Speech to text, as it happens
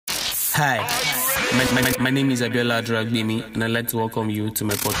Hi, my name is Abiola Dragbemi, and I'd like to welcome you to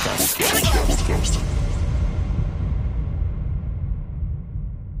my podcast.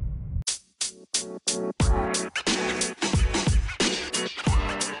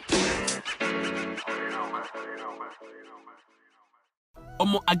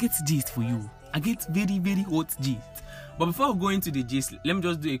 I get gist for you. I get very, very hot gist. But before we go into the gist, let me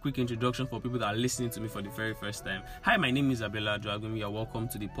just do a quick introduction for people that are listening to me for the very first time. Hi, my name is Abiola Dragbemi. You are welcome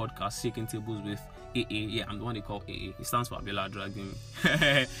to the podcast Shaking Tables with AA. Yeah, I'm the one they call AA. It stands for Abiola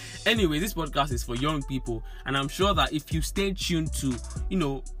Dragbemi. Anyway, this podcast is for young people, and I'm sure that if you stay tuned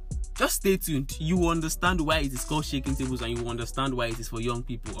to, just stay tuned. You will understand why it is called Shaking Tables, and you will understand why it is for young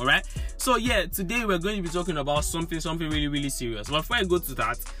people. All right. So yeah, today we're going to be talking about something really, really serious. But before I go to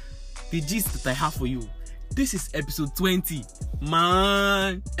that, the gist that I have for you. This is episode 20.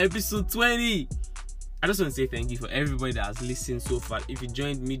 Man, episode 20. I just want to say thank you for everybody that has listened so far. If you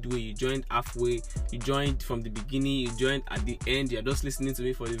joined midway, you joined halfway, you joined from the beginning, you joined at the end, you're just listening to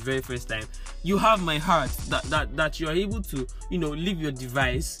me for the very first time. You have my heart that you are able to, leave your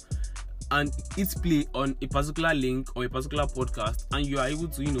device and hit play on a particular link or a particular podcast, and you are able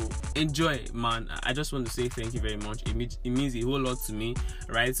to, enjoy, man. I just want to say thank you very much. It means a whole lot to me,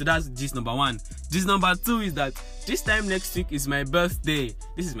 right? So that's gist number one. Gist number two is that this time next week is my birthday.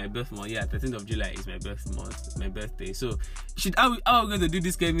 This is my birth month. Yeah, 13th of July is my birth month, my birthday. So how are we going to do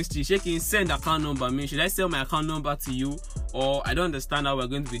this chemistry? Shaking, send account number. Should I sell my account number to you? Or I don't understand how we're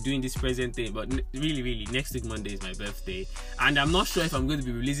going to be doing this present thing, but really, next week Monday is my birthday, and I'm not sure if I'm going to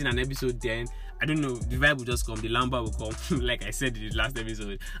be releasing an episode then. I don't know, the vibe will just come, the lamba will come, like I said in the last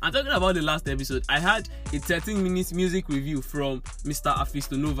episode. And talking about the last episode, I had a 13 minutes music review from Mr.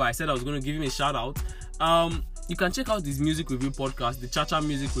 Afisto Nova. I said I was going to give him a shout out. You can check out this music review podcast, the Chacha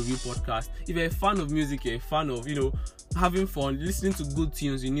Music Review Podcast. If you're a fan of music, you're a fan of, having fun, listening to good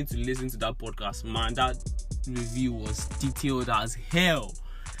tunes, you need to listen to that podcast. Man, that review was detailed as hell.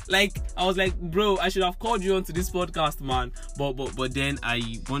 Like, I was like, bro, I should have called you onto this podcast, man. But then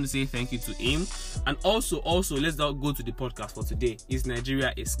I want to say thank you to him. And also, let's now go to the podcast for today. Is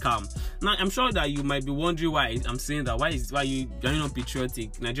Nigeria a scam? Now, I'm sure that you might be wondering why I'm saying that. Why you're not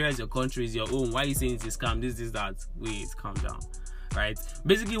patriotic? Nigeria is your country, is your own. Why are you saying it's a scam? This, that. Wait, calm down. Right?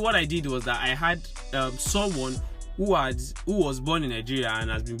 Basically, what I did was that I had someone who was born in Nigeria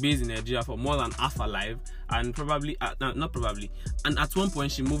and has been based in Nigeria for more than half her life, and and at one point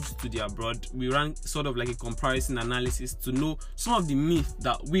she moved to the abroad. We ran sort of like a comparison analysis to know some of the myths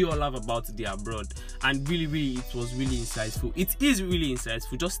that we all have about the abroad, and really it was really insightful. It is really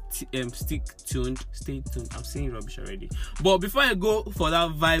insightful. Just stay tuned. I'm saying rubbish already. But before I go for that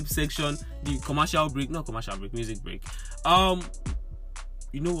vibe section, the music break.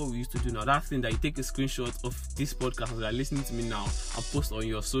 You know what we used to do now? That thing that you take a screenshot of this podcast as you're listening to me now and post on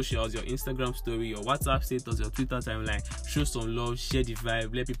your socials, your Instagram story, your WhatsApp status, your Twitter timeline. Show some love, share the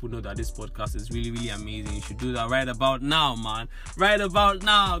vibe, let people know that this podcast is really, really amazing. You should do that right about now, man. Right about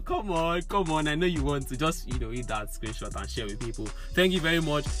now. Come on. I know you want to just, hit that screenshot and share with people. Thank you very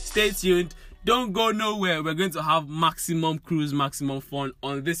much. Stay tuned. Don't go nowhere. We're going to have maximum cruise, maximum fun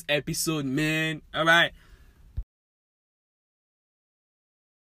on this episode, man. All right.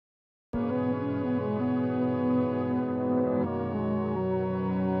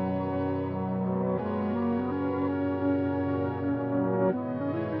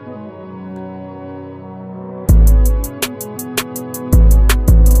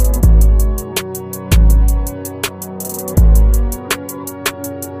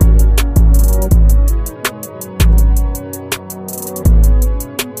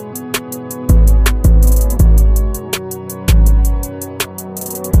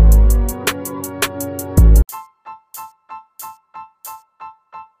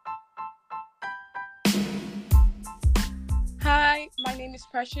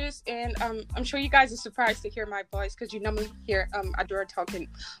 Precious, and I'm sure you guys are surprised to hear my voice because you normally hear Adora talking,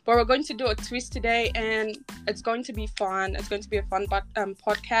 but we're going to do a twist today, and it's going to be fun. It's going to be a fun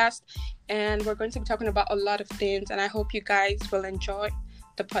podcast, and we're going to be talking about a lot of things, and I hope you guys will enjoy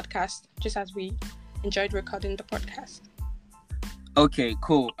the podcast just as we enjoyed recording the podcast. Okay,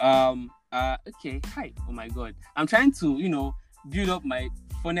 cool. Okay, hi. Oh my god, I'm trying to build up my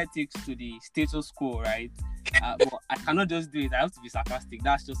phonetics to the status quo, right? But I cannot just do it. I have to be sarcastic.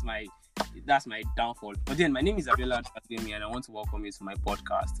 That's my downfall. But then, my name is Abiola Dragbemi, and I want to welcome you to my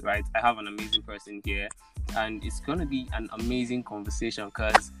podcast, right? I have an amazing person here, and it's going to be an amazing conversation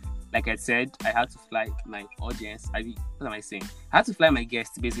because, like I said, I had to fly my audience. What am I saying? I had to fly my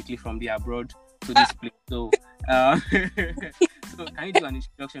guests basically from the abroad to this place. So, so can you do an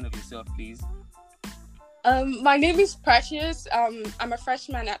introduction of yourself, please? My name is Precious. I'm a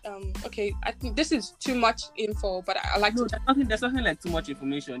freshman at Okay, I think this is too much info, but I like No, to. there's nothing like too much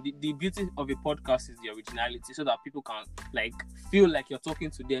information. The beauty of a podcast is the originality, so that people can like feel like you're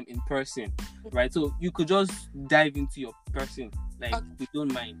talking to them in person, right? So you could just dive into your person, like we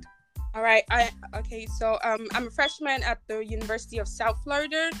don't mind. All right. Okay. So I'm a freshman at the University of South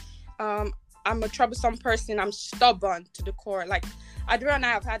Florida. I'm a troublesome person. I'm stubborn to the core. Like Adura and I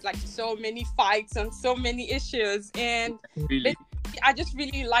have had like so many fights and so many issues, and Really? I just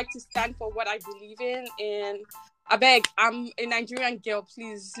really like to stand for what I believe in. And I beg, I'm a Nigerian girl.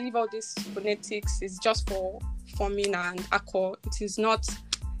 Please leave all this phonetics. It's just for forming and accord. It is not.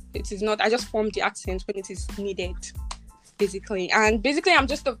 I just form the accent when it is needed, basically. And basically, I'm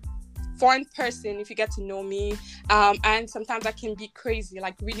just a foreign person, if you get to know me, and sometimes I can be crazy,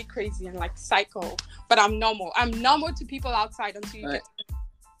 like really crazy and like psycho, but I'm normal to people outside until you get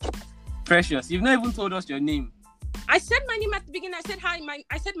Precious, you've not even told us your name. I said my name at the beginning. I said hi.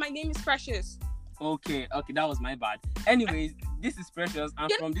 I said my name is Precious. Okay, that was my bad. Anyways, this is Precious,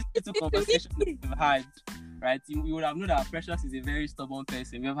 and from this little conversation that we've had, right, you would have known that Precious is a very stubborn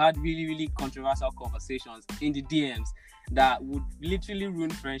person. We've had really, really controversial conversations in the DMs that would literally ruin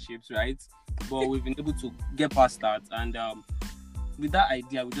friendships, right? But we've been able to get past that, and with that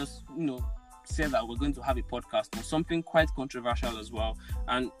idea, we just, said that we're going to have a podcast on something quite controversial as well,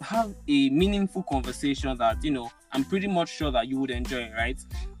 and have a meaningful conversation that, I'm pretty much sure that you would enjoy, right?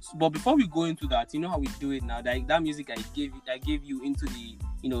 But before we go into that, you know how we do it now, that music I gave you into the,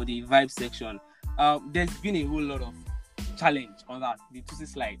 the vibe section. There's been a whole lot of challenge on that, the Tusi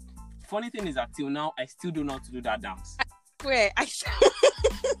slide. Funny thing is that till now, I still don't know how to do that dance. Where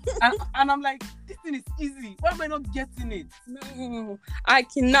and I'm like, this thing is easy. Why am I not getting it? No, I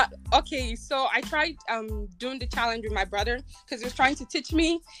cannot. Okay, so I tried doing the challenge with my brother because he was trying to teach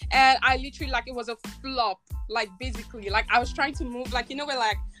me, and I literally, like, it was a flop. Like, basically, like, I was trying to move, like, where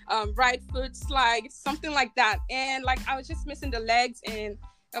like right foot slide, something like that, and like I was just missing the legs, and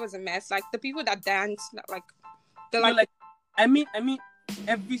that was a mess. Like, the people that dance, like, they're like, I mean,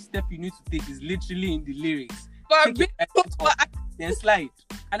 every step you need to take is literally in the lyrics. But then slide,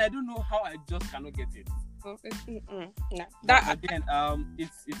 and I don't know how I just cannot get it. No. But then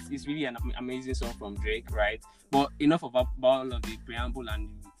it's really an amazing song from Drake, right? But enough about all of the preamble and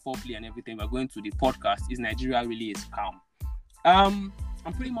foreplay and everything. We're going to the podcast. Is Nigeria really is calm? I'm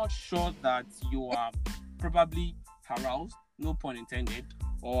pretty much sure that you are probably aroused, no pun intended,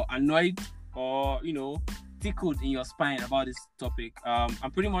 or annoyed, or tickled in your spine about this topic.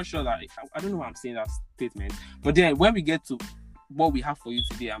 I'm pretty much sure that I don't know why I'm saying that statement, but then when we get to what we have for you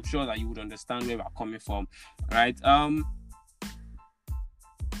today, I'm sure that you would understand where we're coming from, right?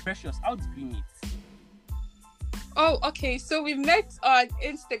 Precious, how did we meet? Oh, okay. So we met on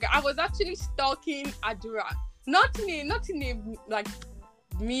Instagram. I was actually stalking Adura, not in a like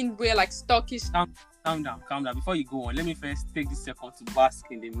mean way, like stalkish. Calm down. Before you go on, let me first take this second to bask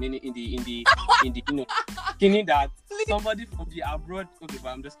in the kidding that somebody from the abroad. Okay, but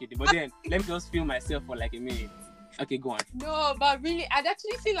I'm just kidding. But then let me just feel myself for like a minute. Okay, go on. No, but really, I'd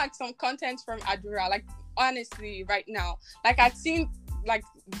actually seen like some content from Adura. Like, honestly, right now, like I'd seen like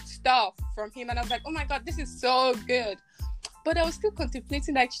stuff from him, and I was like, oh my god, this is so good. But I was still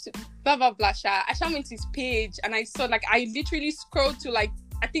contemplating like blah blah blah. I went to his page and I saw, like, I literally scrolled to like,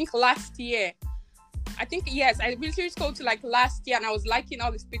 I think last year. I literally scrolled to like last year, and I was liking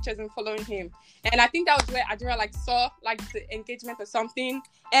all his pictures and following him. And I think that was where Adura like saw like the engagement or something.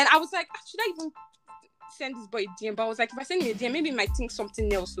 And I was like, should I even send this boy a DM? But I was like, if I send him a DM, maybe he might think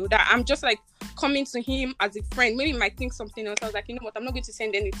something else. So that I'm just like coming to him as a friend. Maybe he might think something else. I was like, you know what? I'm not going to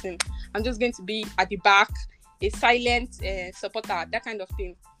send anything. I'm just going to be at the back, a silent supporter, that kind of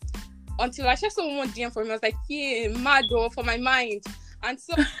thing. Until I just saw one DM from him. I was like, yeah, mad though, for my mind. And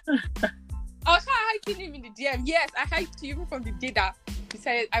so I was hiking him in the DM. Yes, I hiked you from the day that he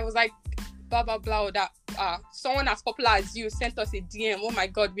said, I was like, blah blah blah, that someone as popular as you sent us a DM. Oh my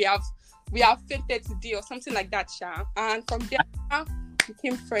god, we have fainted today or something like that, Sha. And from there we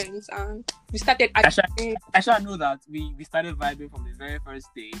became friends and we started. I shall know that we started vibing from the very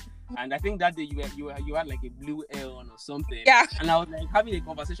first day, and I think that day you had like a blue L on or something. Yeah. And I was like having a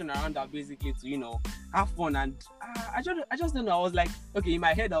conversation around that, basically to have fun, and I just don't know. I was like, okay, in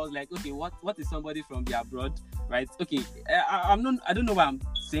my head I was like, okay, what is somebody from the abroad, right? Okay, I don't know why I'm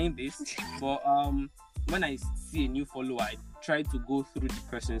saying this, but when I see a new follower, I try to go through the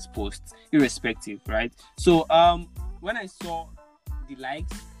person's posts, irrespective, right? So when I saw the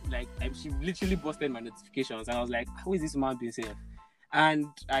likes, like she literally busted my notifications, and I was like, how is this man being safe? And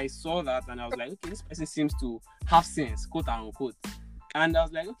I saw that, and I was like, okay, this person seems to have sense, quote unquote. And I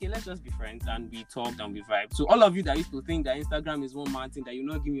was like, okay, let's just be friends. And we talked and we vibed. So all of you that used to think that Instagram is one man thing, that you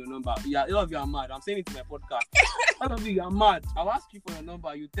not give me your number, yeah, all of you are mad. I'm saying it to my podcast. All of you are mad. I'll ask you for your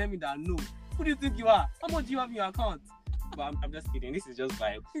number. You tell me that no. Who do you think you are? How much do you have in your account? But I'm just kidding. This is just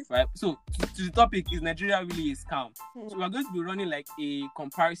vibe, right? So to the topic, is Nigeria really a scam? So we're going to be running like a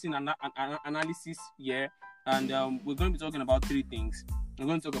comparison analysis here, and we're going to be talking about 3 things. We're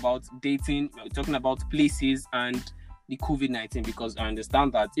going to talk about dating, we're talking about places, and the COVID-19, because I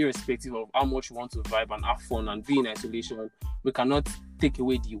understand that irrespective of how much you want to vibe and have fun and be in isolation, we cannot take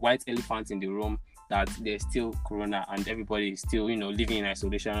away the white elephant in the room, that there's still corona and everybody is still, living in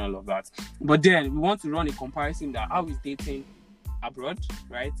isolation and all of that. But then we want to run a comparison that how is dating abroad,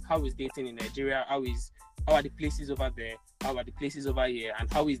 right? How is dating in Nigeria? How are the places over there? How are the places over here?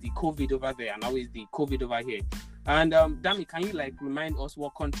 And how is the COVID over there? And how is the COVID over here? And Dami, can you remind us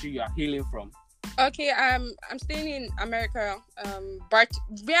what country you are hailing from? Okay, I'm staying in America. But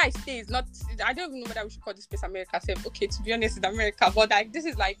where I stay is not. I don't even know whether we should call this place America. Okay, to be honest, it's America. But this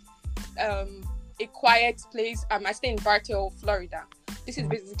is a quiet place. I stay in Bartow, Florida. This is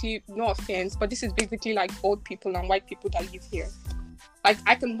basically, no offense, but this is basically old people and white people that live here.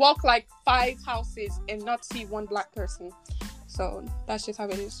 I can walk 5 houses and not see one black person. So that's just how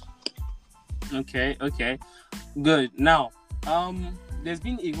it is. Okay, good. Now, there's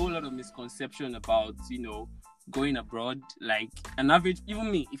been a whole lot of misconception about, going abroad. An average, even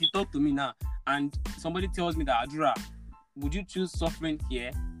me, if you talk to me now and somebody tells me that, Adura, would you choose suffering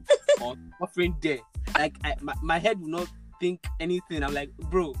here or suffering there? My head will not think anything. I'm like,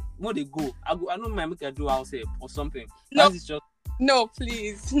 bro, where they go? I know my make a do house or something. No, just... no,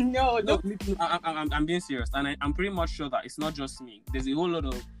 please, no. I'm being serious, and I'm pretty much sure that it's not just me. There's a whole lot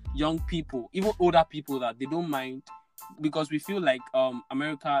of young people, even older people, that they don't mind, because we feel like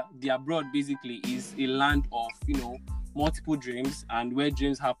America, the abroad, basically is a land of multiple dreams and where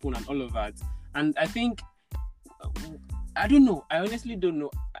dreams happen and all of that. And I think, I don't know. I honestly don't know.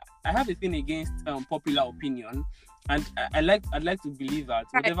 I have a thing against popular opinion, and I'd like to believe that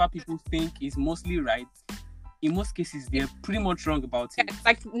whatever people think is mostly right, in most cases they're pretty much wrong about it.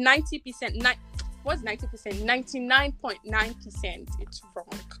 90%. What's 90%? 99.9%. It's wrong.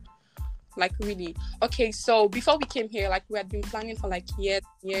 Really. Okay, so before we came here, we had been planning for years.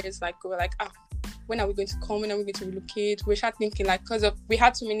 We were like, when are we going to come? When are we going to relocate? We started thinking because we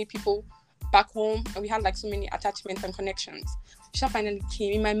had so many people back home and we had so many attachments and connections. Sha finally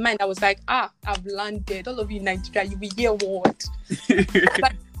came in my mind. I was like, I've landed. All of you in Nigeria, you will hear what?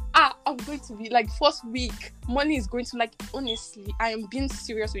 I'm going to be first week. Money is going to honestly, I am being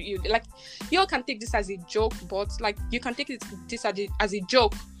serious with you. You all can take this as a joke, but you can take this as a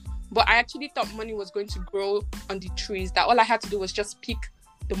joke. But I actually thought money was going to grow on the trees. That all I had to do was just pick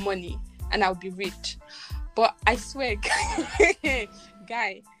the money and I'll be rich. But I swear,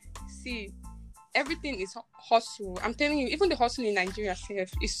 guy, see, everything is hustle. I'm telling you, even the hustle in Nigeria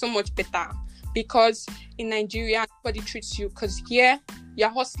is so much better, because in Nigeria, everybody treats you, because here you're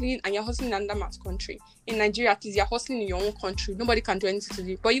hustling and you're hustling in another man's country. In Nigeria, at least you're hustling in your own country. Nobody can do anything to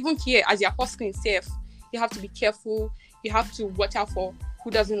you. But even here, as you're hustling safe, you have to be careful. You have to watch out for who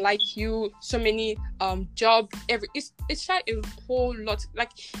doesn't like you. So many job. It's like a whole lot.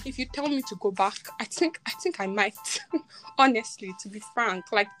 If you tell me to go back, I think I might. Honestly, to be frank,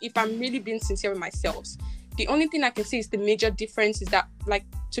 if I'm really being sincere with myself, the only thing I can say is the major difference is that,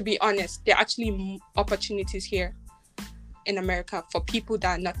 to be honest, there are actually opportunities here in America for people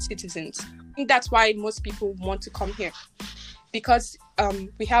that are not citizens. I think that's why most people want to come here, because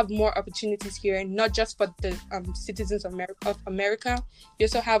we have more opportunities here, not just for the citizens of America. You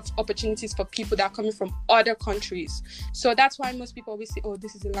also have opportunities for people that are coming from other countries. So that's why most people always say,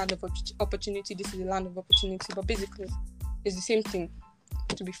 this is a land of opportunity, this is a land of opportunity. But basically, it's the same thing,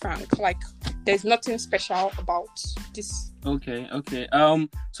 to be frank. There's nothing special about this. Okay.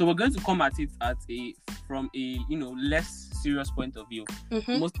 So we're going to come at it from a less serious point of view.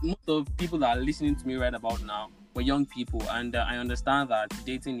 Mm-hmm. Most of people that are listening to me right about now were young people, and I understand that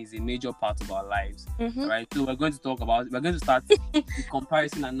dating is a major part of our lives, mm-hmm. right? So we're going to start the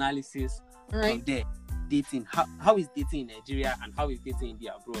comparison analysis from there. Dating, how is dating in Nigeria and how is dating in the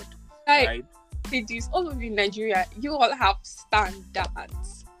abroad, right? Ladies, all of you in Nigeria, you all have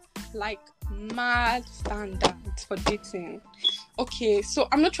standards, mad standards for dating. Okay, so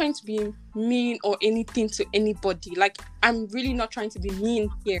I'm not trying to be mean or anything to anybody. I'm really not trying to be mean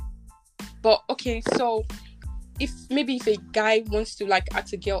here. But okay, so if a guy wants to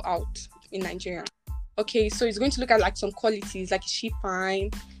ask a girl out in Nigeria, okay, so he's going to look at some qualities, is she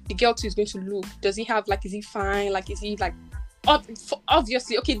fine? The girl too is going to look, does he have is he fine? Is he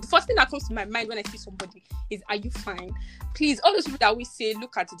obviously, okay, the first thing that comes to my mind when I see somebody is, are you fine? Please, all those people that we say,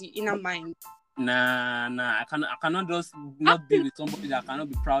 look at the inner mind. Nah, I cannot just not be with somebody that I cannot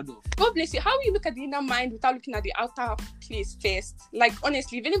be proud of. God bless you. How will you look at the inner mind without looking at the outer place first? Like,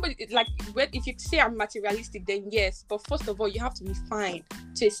 honestly, if anybody, like, if you say I'm materialistic, then yes. But first of all, you have to be fine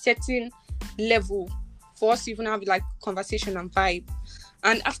to a certain level for us to even have, like, conversation and vibe.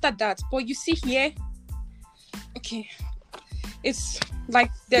 And after that, but you see here, okay, it's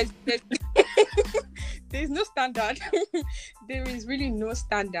like there's there's no standard. There is really no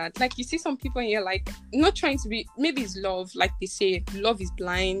standard. Like, you see some people here, like, not trying to be, maybe it's love, like they say, love is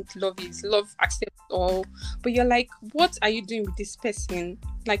blind, love accepts all. But you're like, what are you doing with this person?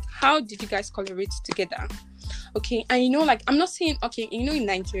 Like, how did you guys collaborate together? Okay, and you know, like, I'm not saying, okay, you know, in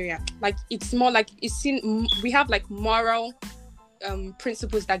Nigeria, like, it's more like, we have, like, moral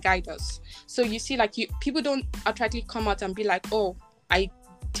principles that guide us. So you see, like, people don't outrightly come out and be like, oh, I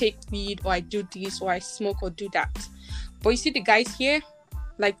take weed, or I do this, or I smoke, or do that. But you see the guys here,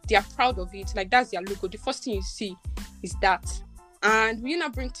 like, they are proud of it. Like, that's their logo. The first thing you see is that. And you now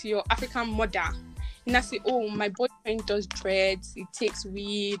bring to your African mother, you now say, oh, my boyfriend does dreads, he takes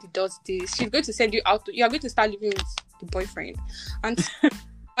weed, he does this. She's going to send you out. You are going to start living with the boyfriend. And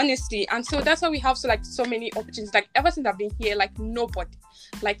honestly, and so that's why we have so many opportunities. Like, ever since I've been here, like, nobody,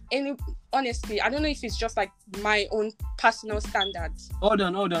 like, honestly, I don't know if it's just like my own personal standards. Hold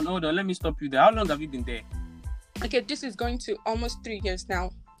on, let me stop you there. How long have you been there? Okay, this is going to almost 3 years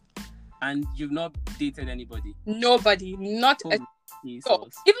now. And you've not dated anybody? Nobody, not oh, a soul.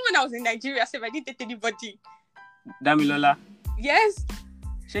 Even when I was in Nigeria, I didn't date anybody. Damilola? Yes.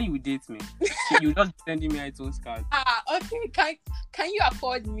 Say you will date me. You just sending me iTunes card. Okay. Can you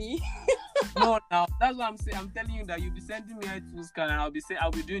afford me? No, now that's what I'm saying. I'm telling you that you'll be sending me iTunes card, and I'll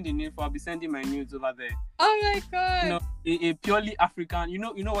be doing the name for. I'll be sending my nudes over there. Oh my god! You know, a purely African. You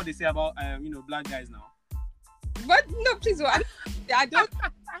know what they say about black guys now. But no, please, I don't.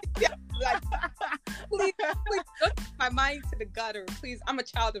 Like, please, don't take my mind to the gutter. Please, I'm a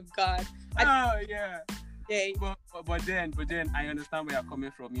child of God. Yeah. But then I understand where you're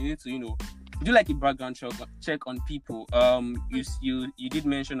coming from. You need to, do like a background check on people. You did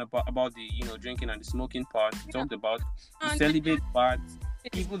mention about the drinking and the smoking part. You talked about the celibate part.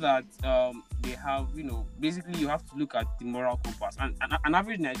 People that they have, basically you have to look at the moral compass. And an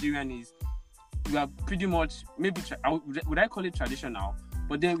average Nigerian we are pretty much, maybe would I call it traditional?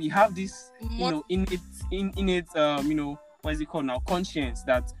 But then we have this innate what is it called now? Conscience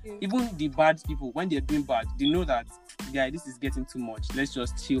that even the bad people, when they're doing bad, they know that, this is getting too much. Let's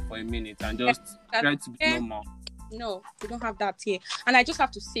just chill for a minute and just try to be normal. No, we don't have that here. And I just have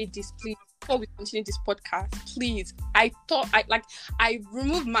to say this, please, before we continue this podcast, please. I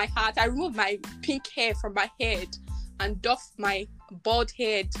removed my hat, I removed my pink hair from my head and doffed my bald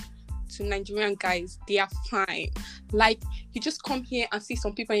head to Nigerian guys. They are fine. Like, you just come here and see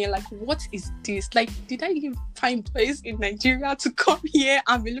some people and you're like, what is this? Like, did I even find boys in Nigeria to come here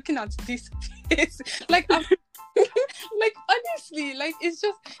and be looking at this face? Like, I'm like, honestly, like, it's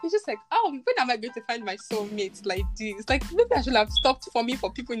just like, when am I going to find my soulmate like this? Like, maybe I should have stopped for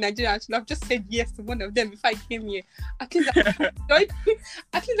people in Nigeria. I should have just said yes to one of them before I came here. At least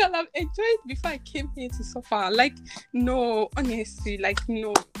I'll have enjoyed before I came here to suffer. Like, no, honestly, like,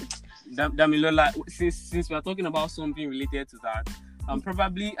 no. Damilola, since we are talking about something related to that,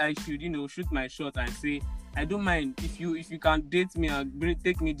 probably I should, shoot my shot and say, I don't mind if you can date me and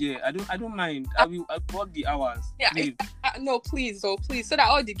take me there. I don't mind. I'll work the hours. Yeah. No, please, so that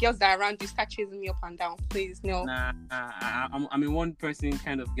all the girls that are around you start chasing me up and down. Please, no. Nah, I'm a one person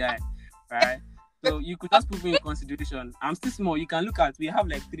kind of guy, right? So you could just put me in consideration. I'm still small. You can look at. We have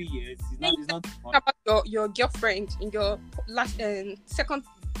like 3 years. It's not about your girlfriend in your last second.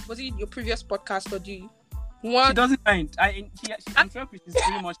 Was it your previous podcast or do you want? She doesn't mind. I'm sure she's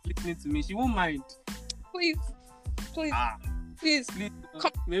pretty much listening to me. She won't mind. Please. Please.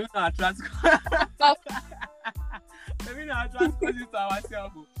 Maybe not attract. Maybe not attract causes to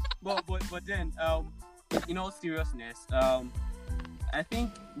ourselves. But then, in all seriousness, I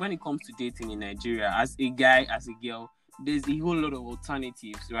think when it comes to dating in Nigeria, as a guy, as a girl, there's a whole lot of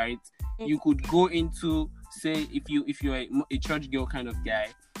alternatives, right? Mm-hmm. You could go into, say, if you're a church girl kind of guy,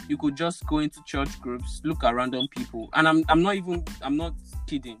 you could just go into church groups, look at random people, and I'm not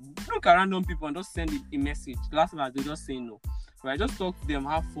kidding. Look at random people and just send a message. Last night they just say no. Right? Just talk to them,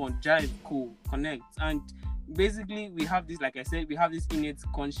 have fun, jive, cool, connect, and basically we have this, like I said, we have this innate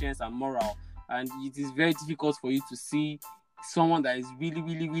conscience and moral, and it is very difficult for you to see someone that is really,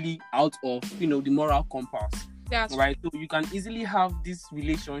 really, really out of the moral compass. That's right? So you can easily have this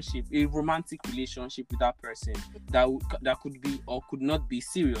relationship, a romantic relationship with that person that could be or could not be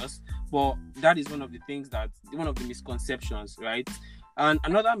serious, but that is one of the misconceptions, right? And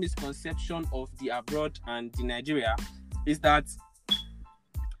another misconception of the abroad and the Nigeria is that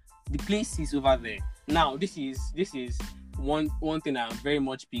the place is over there. Now, this is one thing I'm very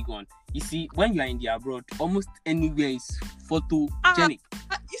much big on. You see, when you are in the abroad, almost anywhere is photogenic.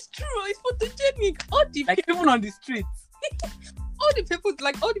 It's true. It's photogenic. All the like even on the streets. all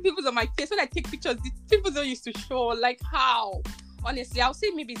the people on my face when I take pictures, the people don't used to show. Like how? Honestly, I'll say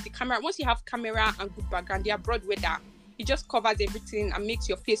maybe it's the camera. Once you have camera and good background, the abroad weather, it just covers everything and makes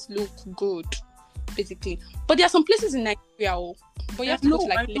your face look good, basically. But there are some places in Nigeria, but you have to go to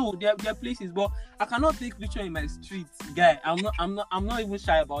like. I know there are places, but I cannot take picture in my street, guy. I'm not even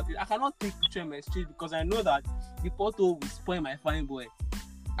shy about it. I cannot take picture in my street because I know that the photo will spoil my fine boy.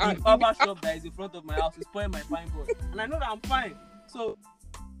 The barber shop that is in front of my house will spoil my fine boy, and I know that I'm fine. So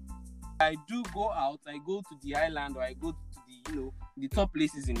I do go out. I go to the island or I go to the top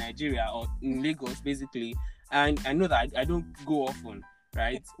places in Nigeria or in Lagos, basically. And I know that I don't go often,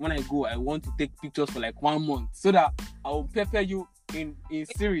 right? When I go, I want to take pictures for like 1 month so that I will pepper you in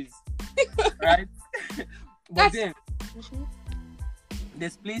series, right? But then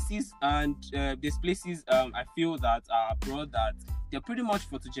there's places I feel that are abroad that they're pretty much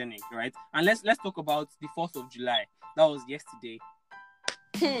photogenic, right? And let's talk about the 4th of July. That was yesterday.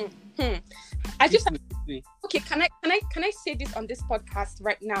 I just okay. Can I say this on this podcast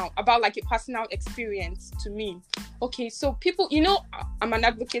right now about like a personal experience to me? Okay, so people, I'm an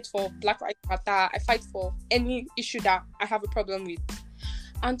advocate for Black Lives Matter. I fight for any issue that I have a problem with.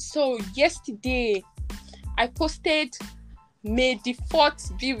 And so yesterday, I posted, "May the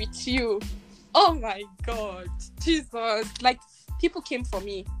 4th be with you." Oh my God, Jesus! Like people came for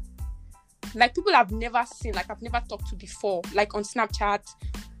me. Like people I've never seen, like I've never talked to before, like on Snapchat,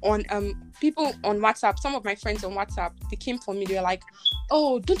 on people on WhatsApp. Some of my friends on WhatsApp, they came for me. They were like,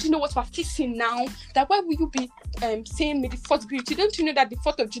 "Oh, don't you know what we're facing now? That why will you be saying May the 4th be with you? Don't you know that the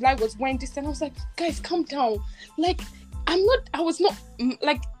 4th of July was when this?" And I was like, "Guys, calm down. Like I was not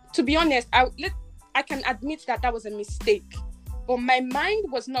like, to be honest, I can admit that was a mistake, but my mind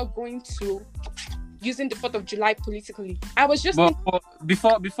was not going to using the 4th of July politically. I was just but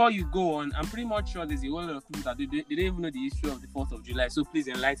before you go on, I'm pretty much sure there's a whole lot of people that they didn't even know the history of the 4th of July. So please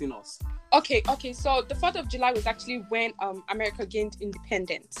enlighten us. Okay. So the 4th of July was actually when America gained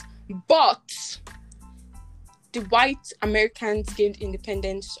independence, but the white Americans gained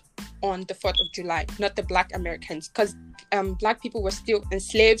independence on the 4th of July, not the Black Americans, because Black people were still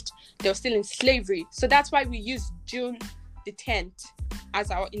enslaved. They were still in slavery. So that's why we use June the 10th as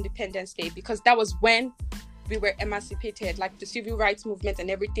our Independence Day, because that was when we were emancipated, like the civil rights movement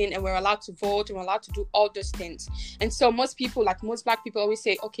and everything, and we're allowed to vote and we're allowed to do all those things. And so most people, like most Black people, always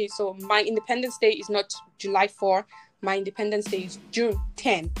say, okay, so my Independence Day is not July 4, my Independence Day is June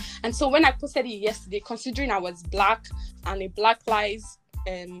 10. And so when I posted it yesterday, considering I was Black and a Black Lives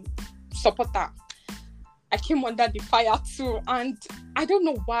supporter, I came under the fire too. And I don't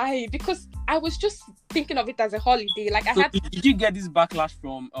know why, because I was just thinking of it as a holiday. Like did you get this backlash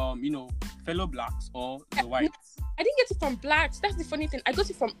from fellow Blacks or the whites? I didn't get it from Blacks. That's the funny thing. I got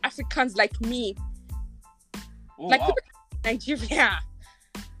it from Africans like me. Oh, like wow. People in Nigeria.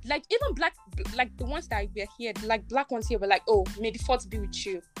 Like even Black, like the ones that were here, like Black ones here were like, "Oh, may the 4th be with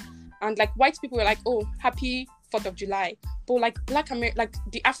you," and like white people were like, "Oh, happy 4th of July." But like like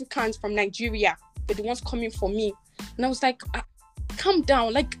the Africans from Nigeria were the ones coming for me, and I was like, calm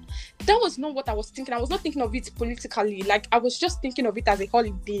down. Like that was not what I was thinking. I was not thinking of it politically. Like I was just thinking of it as a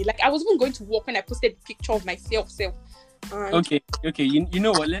holiday. Like I was even going to work when I posted a picture of myself. Okay. You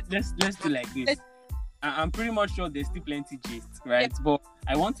know what? Let's do like this. I'm pretty much sure there's still plenty gist, right? Yeah. But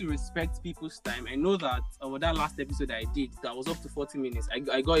I want to respect people's time. I know that that last episode I did, that was up to 40 minutes. I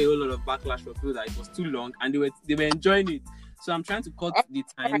got a whole lot of backlash from people that it was too long, and they were enjoying it. So I'm trying to cut the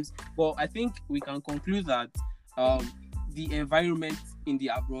times. But I think we can conclude that the environment in the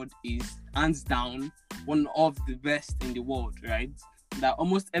abroad is hands down one of the best in the world, right? That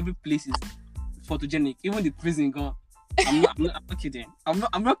almost every place is photogenic, even the prison gun. I'm not kidding.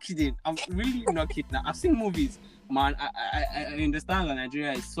 I'm not kidding. I'm really not kidding. I've seen movies, man. I understand that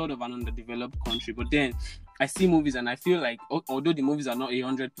Nigeria is sort of an underdeveloped country, but then I see movies and I feel like although the movies are not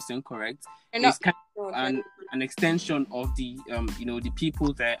 100% correct, it's kind of an extension of the the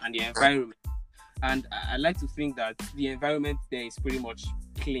people there and the environment. And I like to think that the environment there is pretty much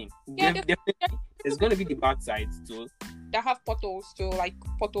clean. Yeah, definitely. There's going to be the bad sides too. They have potholes too, like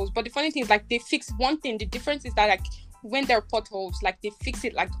potholes. But the funny thing is, like, they fix one thing. The difference is that, like, when there are potholes, like, they fix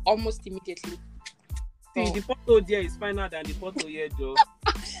it, like, almost immediately. See, Oh. the photo there is finer than the photo here, Joe.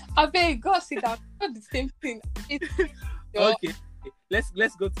 I beg, go sit down. It's not the same thing. It's your Okay.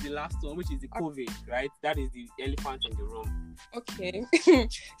 Let's go to the last one, which is the COVID, right? That is the elephant in the room. okay.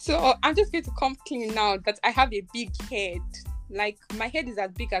 So I'm just going to come clean now that I have a big head. Like my head is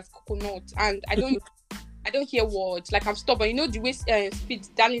as big as coconut, and I don't hear words. Like I'm stubborn. You know the way Speed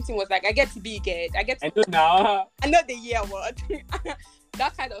Darlington was like, I get to big head. I know now. I know the year word.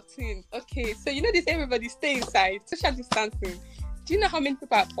 That kind of thing. Okay, so you know this, everybody stay inside. Social distancing. Do you know how many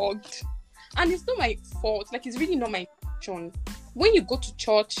people I've hugged? And it's not my fault. Like it's really not my intention. When you go to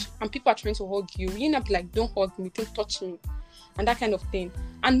church and people are trying to hug you, you not be like, don't hug me, don't touch me, and that kind of thing.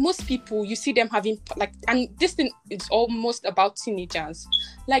 And most people, you see them having like, and this thing is almost about teenagers.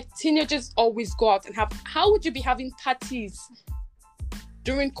 Like teenagers always go out and have. How would you be having parties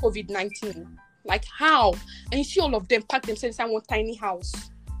during COVID-19? Like how? And you see all of them pack themselves in one tiny house.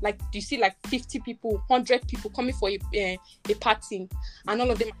 Like you see like 50 people, 100 people coming for a party, and all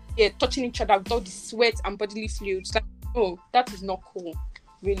of them are touching each other with all the sweat and bodily fluids. Like, oh, that is not cool,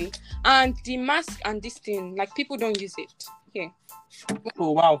 really. And the mask and this thing, like people don't use it here.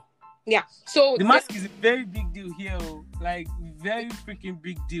 Oh wow. Yeah. So the mask is a very big deal here. Like very freaking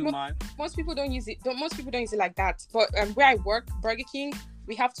big deal, man. Most people don't use it. Most people don't use it like that. But where I work, Burger King,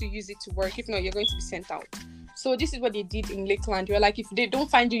 we have to use it to work. If not, you're going to be sent out. So this is what they did in Lakeland. You're like, if they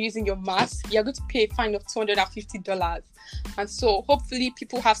don't find you using your mask, you're going to pay a fine of $250. And so hopefully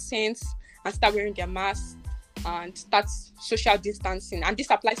people have sense and start wearing their masks and start social distancing. And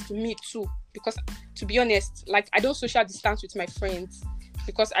this applies to me too, because to be honest, like I don't social distance with my friends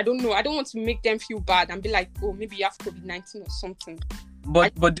because I don't know. I don't want to make them feel bad and be like, oh, maybe you have COVID-19 or something.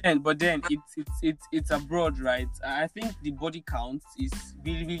 But then it's abroad, right? I think the body count is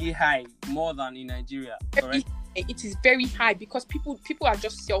really, really high, more than in Nigeria. Correct? It is very high because people are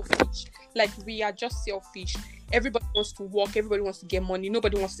just selfish. Like we are just selfish. Everybody wants to work. Everybody wants to get money.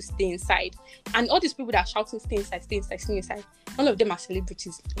 Nobody wants to stay inside. And all these people that are shouting, stay inside, stay inside, stay inside, all of them are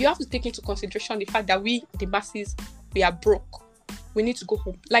celebrities. You have to take into consideration the fact that we, the masses, we are broke. We need to go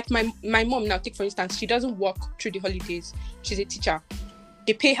home. Like my mom now, take for instance, she doesn't work through the holidays. She's a teacher.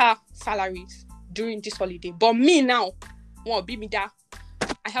 They pay her salaries during this holiday. But me now, be me that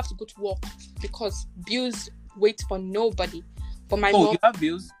I have to go to work because bills wait for nobody. But my mom, you have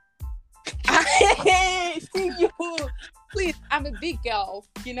bills? See you. Please, I'm a big girl,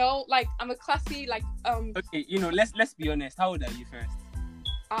 you know, like I'm a classy, like Okay, you know, let's be honest. How old are you first?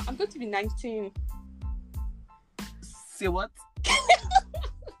 I'm going to be 19. Say what?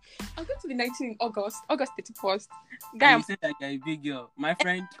 I'm going to be 19 in August 31st. Guy, you said that you're a big girl. My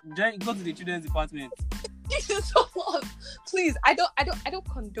friend, go to the children's department. Please, I don't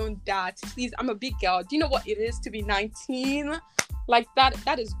condone that. Please, I'm a big girl. Do you know what it is to be 19? Like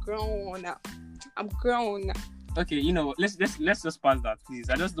that is grown. I'm grown. Okay, you know, let's just pass that, please.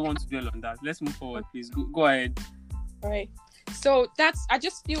 I just don't want to dwell on that. Let's move forward, please. Go ahead. All right. So I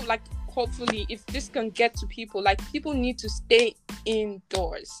just feel like hopefully if this can get to people, like people need to stay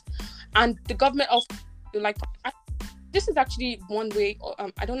indoors, and the government also this is actually one way.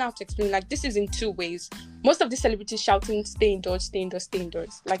 I don't know how to explain. Like this is in two ways. Most of the celebrities shouting "stay indoors, stay indoors, stay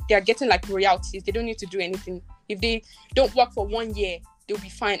indoors." Like they are getting like royalties. They don't need to do anything. If they don't work for 1 year, they'll be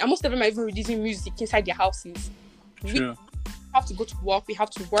fine. And most of them are even releasing music inside their houses. Sure. We have to go to work. We have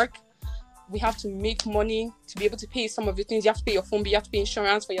to work. We have to make money to be able to pay some of the things. You have to pay your phone bill. You have to pay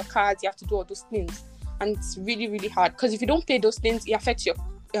insurance for your cards. You have to do all those things. And it's really, really hard. Because if you don't pay those things, it affects your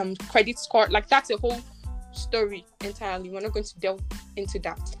credit score. Like that's a whole story entirely. We're not going to delve into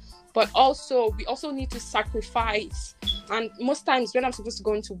that. But also, we also need to sacrifice. And most times when I'm supposed to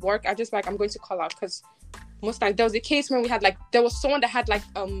go into work, I'm going to call out. Because most times there was a case when there was someone that had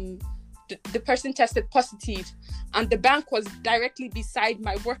the person tested positive. And the bank was directly beside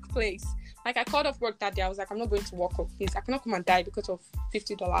my workplace. Like I called off work that day. I was like, I'm not going to work, please. I cannot come and die because of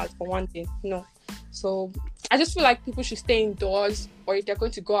 $50 for 1 day. No. So I just feel like people should stay indoors, or if they're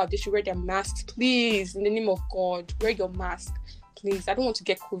going to go out, they should wear their masks. Please, in the name of God, wear your mask. Please. I don't want to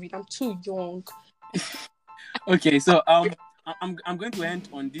get COVID. I'm too young. Okay, so I'm going to end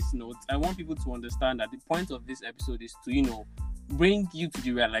on this note. I want people to understand that the point of this episode is to, you know, bring you to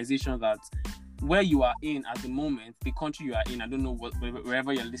the realization that where you are in at the moment, the country you are in, I don't know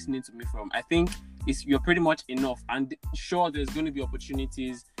wherever you're listening to me from, I think you're pretty much enough. And sure, there's going to be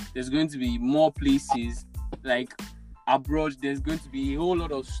opportunities. There's going to be more places like abroad. There's going to be a whole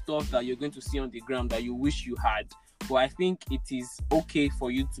lot of stuff that you're going to see on the ground that you wish you had. But I think it is okay for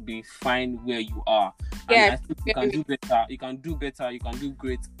you to be fine where you are. And I think you can do better. You can do better. You can do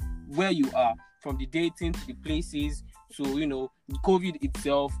great where you are. From the dating to the places to COVID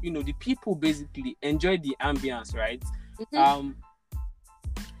itself, the people basically enjoy the ambience, right?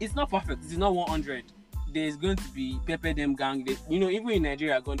 It's not perfect. It's not 100. There's going to be pepper them gang. Even in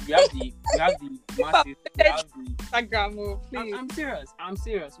Nigeria, we have the masses. We have the. Please. I'm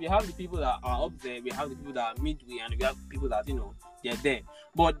serious. We have the people that are up there. We have the people that are midway, and we have people that they're there.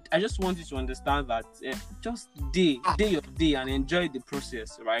 But I just want you to understand that just day your day and enjoy the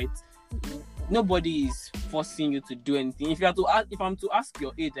process, right? Nobody is forcing you to do anything. If I'm to ask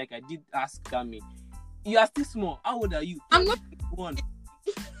your age, like I did ask Dami, you are still small. How old are you? I'm not one.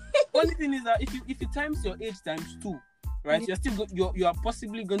 Only thing is that if you times your age times 2, right? You're still you are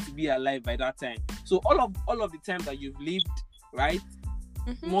possibly going to be alive by that time. So all of the time that you've lived, right,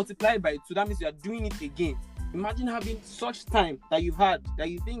 multiplied by 2, that means you are doing it again. Imagine having such time that you've had, that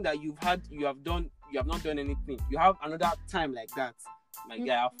you think that you have not done anything. You have another time like that. My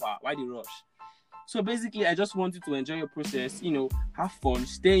guy, how far? Why the rush? So basically, I just want you to enjoy your process. Have fun,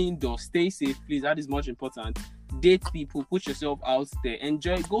 stay indoors, stay safe, please. That is much important. Date people, put yourself out there,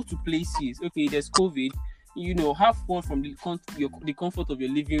 enjoy, go to places. Okay, there's COVID. Have fun from the comfort of your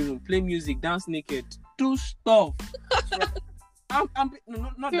living room. Play music, dance naked, do stuff.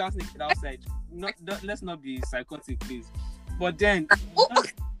 Not dance naked outside. Let's not be psychotic, please. But then,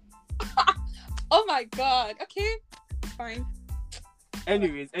 oh my God. Okay, fine.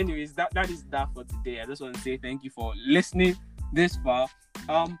 Anyways, that is that for today. I just want to say thank you for listening this far.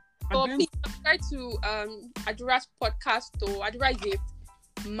 Please subscribe to Adura's podcast. Though Adura is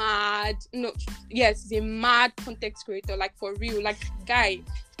he's a mad content creator, like for real. Like, guy,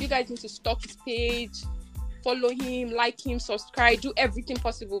 you guys need to stalk his page, follow him, like him, subscribe, do everything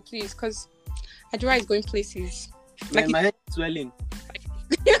possible, please, because Adura is going places. Like, my head is swelling.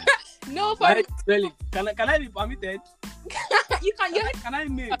 No, my head is swelling. Can I be permitted? You can. Can I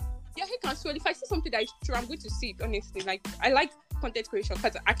make? Your head can swell. If I see something that is true, I'm going to see it. Honestly, like, I like content creation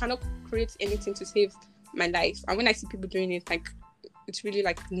because I cannot create anything to save my life, and when I see people doing it, like, it's really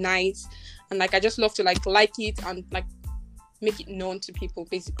like nice, and like I just love to like it and like make it known to people,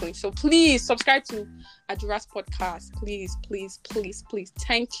 basically. So please subscribe to Adura's podcast, please.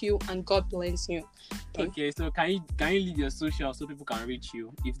 Thank you, and God bless you. Okay, so can you leave your social so people can reach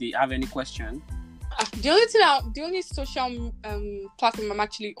you if they have any question? The only social platform I'm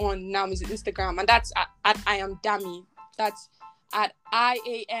actually on now is Instagram, and that's at I am Dami. That's at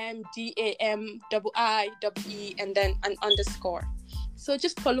IAMDAMIIE and then an underscore. So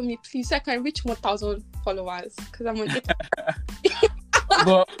just follow me, please, so I can reach 1,000 followers, because I'm on it.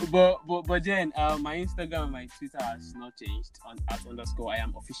 but then my Instagram and my Twitter has not changed at underscore I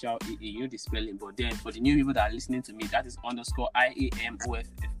am official AA. The spelling, but then for the new people that are listening to me, that is underscore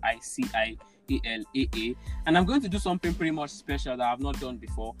IAMOFFICIALAA. And I'm going to do something pretty much special that I've not done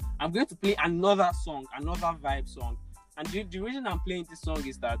before. I'm going to play another vibe song. And the reason I'm playing this song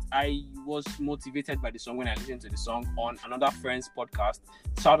is that I was motivated by the song when I listened to the song on another friend's podcast.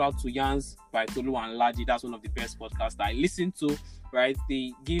 Shout out to Yans by Tolu and Laji. That's one of the best podcasts that I listen to, right?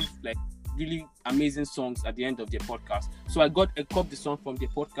 They give like really amazing songs at the end of their podcast. So I copied the song from their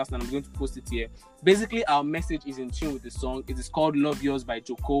podcast and I'm going to post it here. Basically, our message is in tune with the song. It is called Love Yours by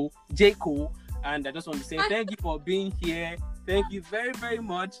J. Cole. And I just want to say thank you for being here. Thank you very, very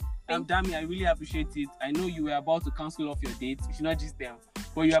much. Dami, I really appreciate it. I know you were about to cancel off your dates. You should not just them.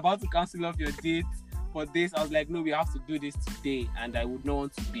 But you're about to cancel off your dates for this. I was like, no, we have to do this today. And I would not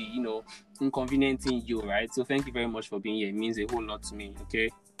want to be, inconveniencing you, right? So thank you very much for being here. It means a whole lot to me, okay?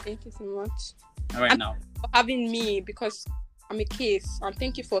 Thank you so much. All right, now. For having me, because I'm a case. And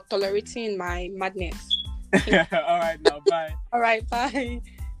thank you for tolerating my madness. All right, now, bye. All right, bye.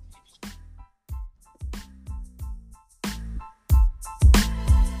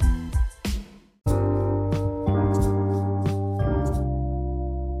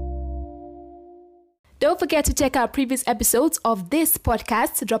 Don't forget to check out previous episodes of this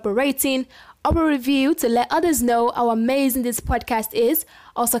podcast, drop a rating or a review to let others know how amazing this podcast is.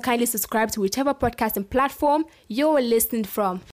 Also, kindly subscribe to whichever podcasting platform you're listening from.